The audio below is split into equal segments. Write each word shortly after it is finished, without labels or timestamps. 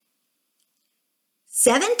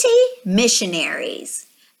70 missionaries.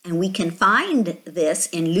 And we can find this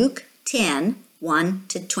in Luke 10, 1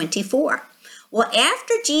 to 24. Well,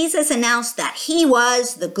 after Jesus announced that he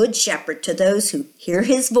was the good shepherd to those who hear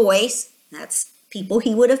his voice, that's people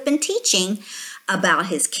he would have been teaching about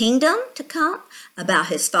his kingdom to come, about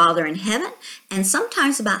his Father in heaven, and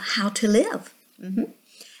sometimes about how to live.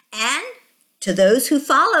 And to those who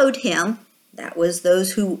followed him, that was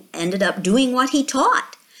those who ended up doing what he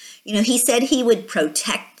taught. He said he would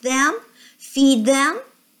protect them, feed them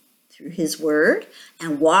through his word,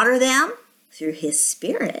 and water them through his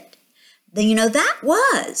spirit. That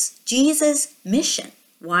was Jesus' mission,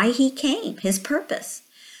 why he came, his purpose.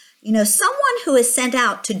 Someone who is sent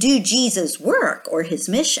out to do Jesus' work or his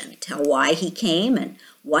mission, tell why he came and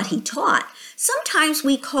what he taught, sometimes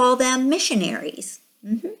we call them missionaries.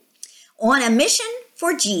 On a mission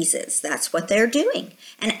for Jesus, that's what they're doing.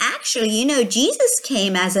 And actually, Jesus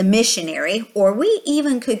came as a missionary, or we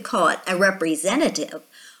even could call it a representative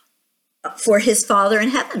for his Father in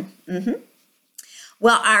heaven.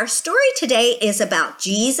 Well, our story today is about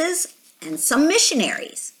Jesus and some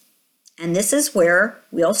missionaries. And this is where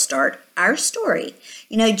we'll start our story.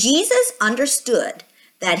 Jesus understood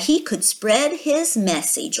that he could spread his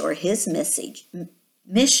message or his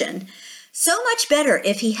mission so much better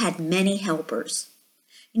if he had many helpers.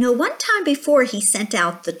 One time before he sent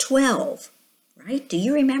out the 12, right? Do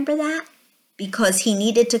you remember that? Because he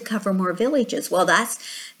needed to cover more villages. Well,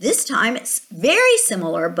 this time it's very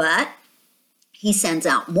similar, but he sends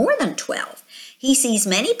out more than 12. He sees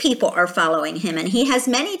many people are following him, and he has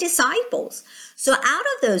many disciples. So out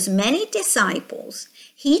of those many disciples,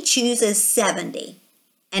 he chooses 70.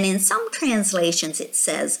 And in some translations, it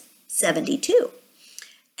says 72.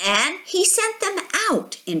 And he sent them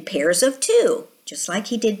out in pairs of 2, just like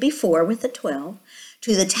he did before with the 12,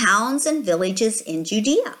 to the towns and villages in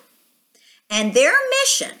Judea. And their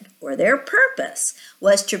mission, or their purpose,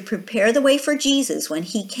 was to prepare the way for Jesus when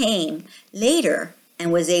he came later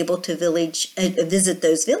and was able to visit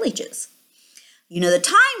those villages. The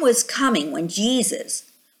time was coming when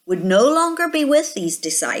Jesus would no longer be with these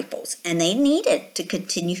disciples, and they needed to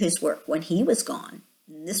continue his work when he was gone.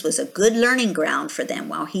 And this was a good learning ground for them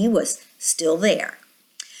while he was still there.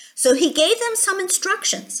 So he gave them some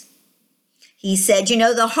instructions. He said,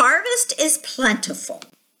 the harvest is plentiful.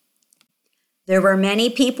 There were many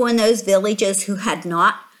people in those villages who had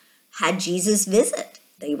not had Jesus visit.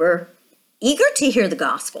 They were eager to hear the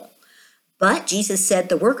gospel. But Jesus said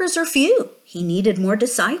the workers are few. He needed more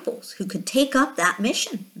disciples who could take up that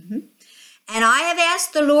mission. And I have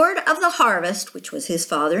asked the Lord of the harvest, which was his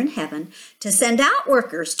Father in heaven, to send out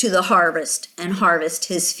workers to the harvest and harvest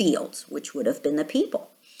his fields, which would have been the people.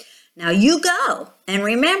 Now you go, and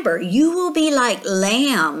remember, you will be like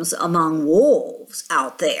lambs among wolves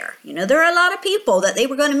out there. There are a lot of people that they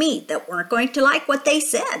were going to meet that weren't going to like what they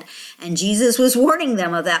said. And Jesus was warning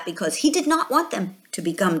them of that because he did not want them to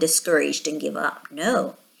become discouraged and give up.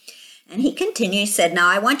 No. And he continued, he said, now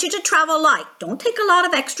I want you to travel light. Don't take a lot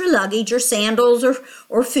of extra luggage or sandals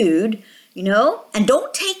or food, and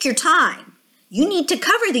don't take your time. You need to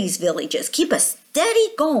cover these villages. Keep a steady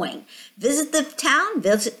going. Visit the town,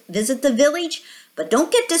 visit the village, but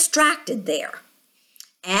don't get distracted there.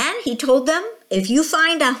 And he told them, if you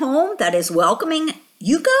find a home that is welcoming,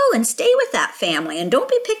 you go and stay with that family. And don't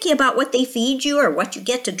be picky about what they feed you or what you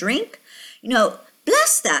get to drink.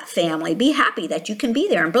 Bless that family. Be happy that you can be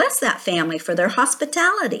there and bless that family for their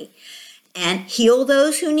hospitality. And heal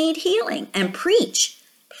those who need healing. And preach.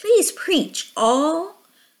 Please preach all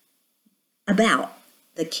about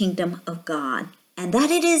the kingdom of God and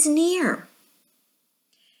that it is near.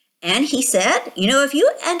 And he said, if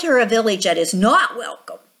you enter a village that is not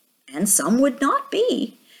welcome, and some would not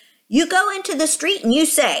be, you go into the street and you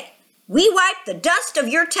say, we wipe the dust of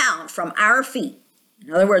your town from our feet.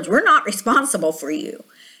 In other words, we're not responsible for you.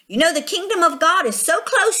 The kingdom of God is so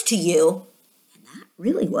close to you. And that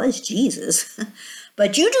really was Jesus.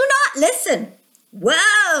 But you do not listen.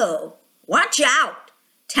 Whoa, watch out.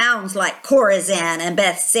 Towns like Chorazin and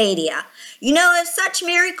Bethsaida. If such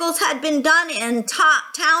miracles had been done in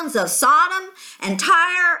towns of Sodom and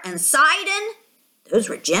Tyre and Sidon, those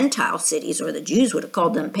were Gentile cities, or the Jews would have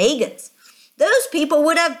called them pagans. Those people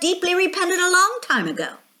would have deeply repented a long time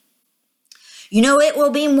ago. It will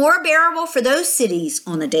be more bearable for those cities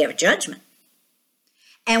on the day of judgment.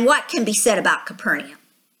 And what can be said about Capernaum?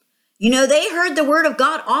 They heard the word of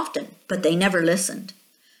God often, but they never listened.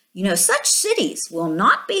 Such cities will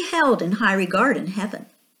not be held in high regard in heaven.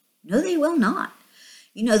 No, they will not.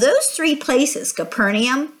 Those 3 places,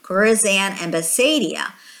 Capernaum, Chorazin, and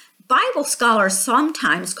Bethsaida, Bible scholars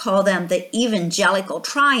sometimes call them the evangelical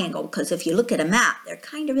triangle, because if you look at a map, they're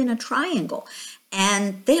kind of in a triangle.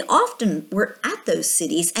 And they often were at those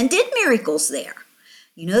cities and did miracles there.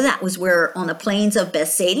 You know, that was where on the plains of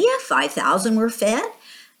Bethsaida, 5,000 were fed.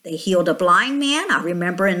 They healed a blind man. I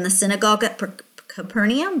remember in the synagogue at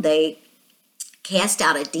Capernaum, they cast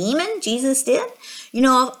out a demon, Jesus did. You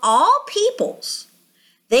know, of all peoples,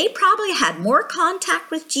 they probably had more contact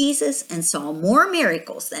with Jesus and saw more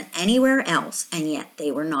miracles than anywhere else, and yet they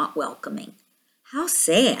were not welcoming. How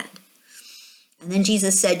sad. And then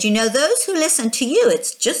Jesus said, you know, those who listen to you,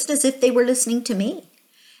 it's just as if they were listening to me.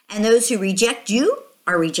 And those who reject you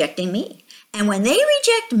are rejecting me. And when they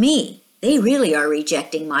reject me, they really are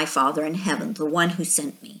rejecting my Father in heaven, the one who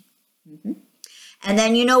sent me. And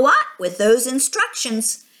then you know what? With those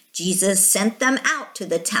instructions, Jesus sent them out to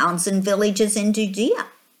the towns and villages in Judea.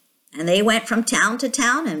 And they went from town to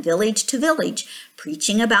town and village to village,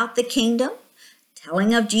 preaching about the kingdom,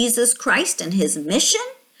 telling of Jesus Christ and his mission,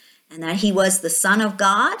 and that he was the Son of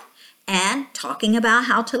God, and talking about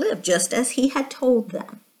how to live, just as he had told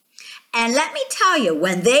them. And let me tell you,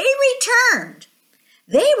 when they returned,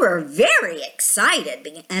 they were very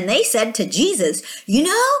excited, and they said to Jesus, you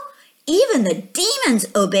know, even the demons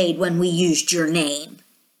obeyed when we used your name.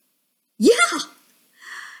 Yeah.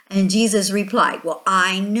 And Jesus replied, well,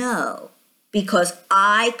 I know, because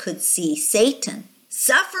I could see Satan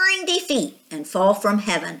suffering defeat and fall from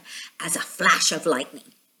heaven as a flash of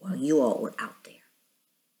lightning while you all were out there.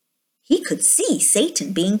 He could see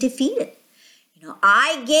Satan being defeated. You know,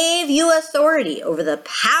 I gave you authority over the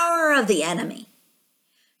power of the enemy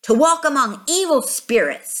to walk among evil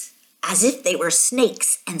spirits as if they were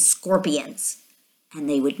snakes and scorpions, and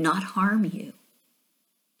they would not harm you.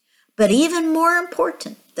 But even more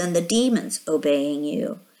important than the demons obeying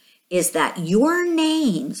you is that your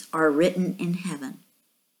names are written in heaven,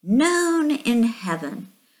 known in heaven.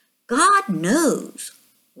 God knows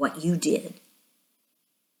what you did.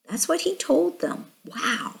 That's what he told them.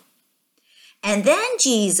 Wow. And then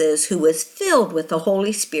Jesus, who was filled with the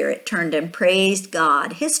Holy Spirit, turned and praised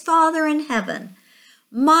God, his Father in heaven.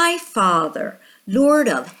 My Father, Lord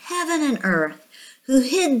of heaven and earth, who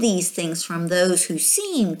hid these things from those who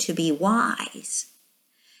seem to be wise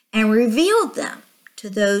and revealed them to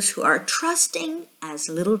those who are trusting as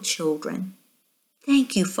little children.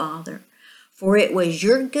 Thank you, Father, for it was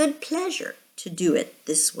your good pleasure to do it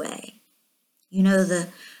this way. You know, the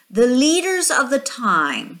leaders of the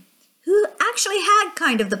time who actually had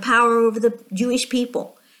kind of the power over the Jewish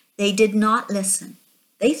people, they did not listen.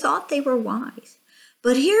 They thought they were wise.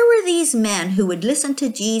 But here were these men who would listen to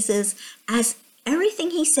Jesus as everything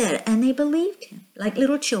he said, and they believed him like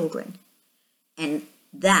little children. And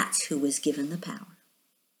that's who was given the power.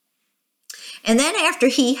 And then after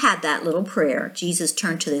he had that little prayer, Jesus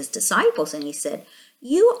turned to his disciples and he said,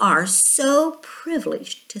 you are so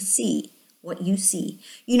privileged to see what you see.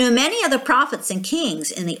 You know, many of the prophets and kings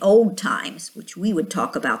in the old times, which we would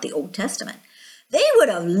talk about the Old Testament, they would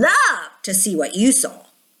have loved to see what you saw.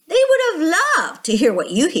 They would have loved to hear what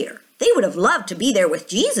you hear. They would have loved to be there with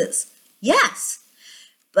Jesus. Yes.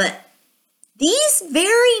 But these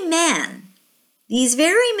very men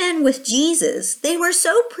with Jesus, they were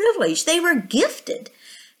so privileged. They were gifted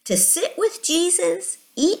to sit with Jesus,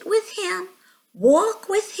 eat with him, walk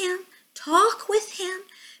with him, talk with him,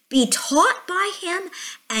 be taught by him,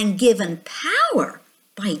 and given power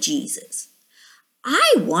by Jesus.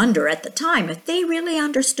 I wonder at the time if they really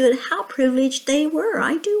understood how privileged they were.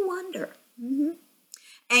 I do wonder. And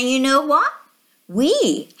you know what?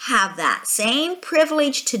 We have that same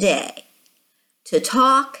privilege today to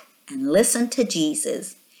talk and listen to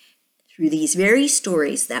Jesus through these very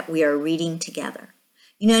stories that we are reading together.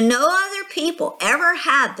 You know, no other people ever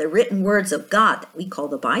had the written words of God that we call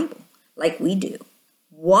the Bible like we do.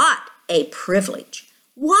 What a privilege.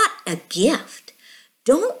 What a gift.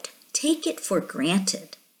 Don't take it for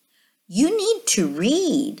granted. You need to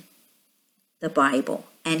read the Bible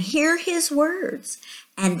and hear his words,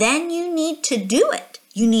 and then you need to do it.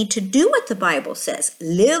 You need to do what the Bible says.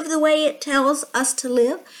 Live the way it tells us to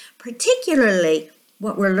live, particularly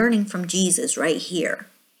what we're learning from Jesus right here,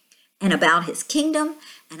 and about his kingdom,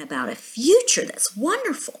 and about a future that's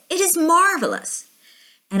wonderful. It is marvelous.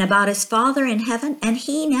 And about his Father in heaven, and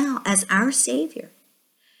he now as our Savior.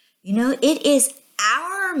 You know, it is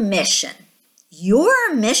our mission,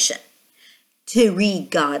 your mission, to read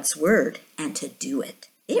God's word and to do it.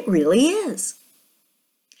 It really is.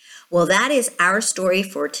 Well, that is our story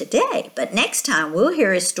for today. But next time we'll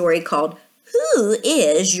hear a story called, Who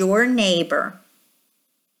is Your Neighbor?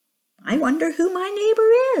 I wonder who my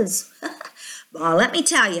neighbor is. Well, let me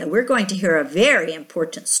tell you, we're going to hear a very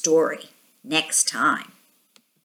important story next time.